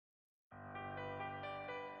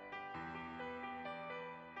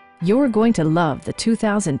You're going to love the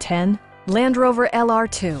 2010 Land Rover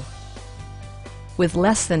LR2. With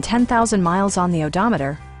less than 10,000 miles on the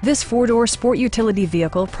odometer, this four-door sport utility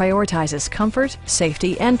vehicle prioritizes comfort,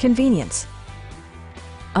 safety, and convenience.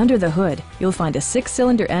 Under the hood, you'll find a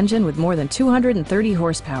six-cylinder engine with more than 230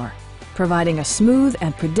 horsepower, providing a smooth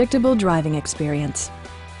and predictable driving experience.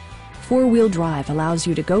 Four-wheel drive allows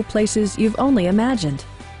you to go places you've only imagined.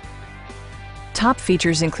 Top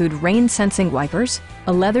features include rain-sensing wipers,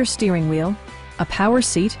 a leather steering wheel, a power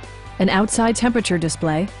seat, an outside temperature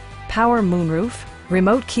display, power moonroof,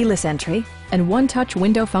 remote keyless entry, and one-touch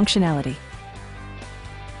window functionality.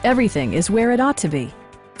 Everything is where it ought to be,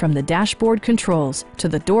 from the dashboard controls to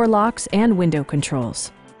the door locks and window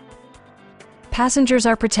controls. Passengers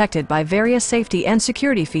are protected by various safety and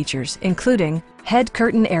security features, including head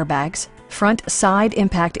curtain airbags, front side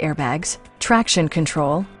impact airbags, traction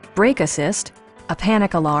control, brake assist, a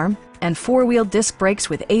panic alarm, and four-wheel disc brakes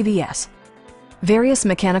with ABS. Various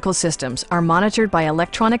mechanical systems are monitored by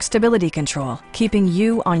electronic stability control, keeping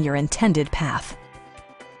you on your intended path.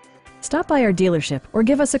 Stop by our dealership or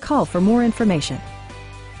give us a call for more information.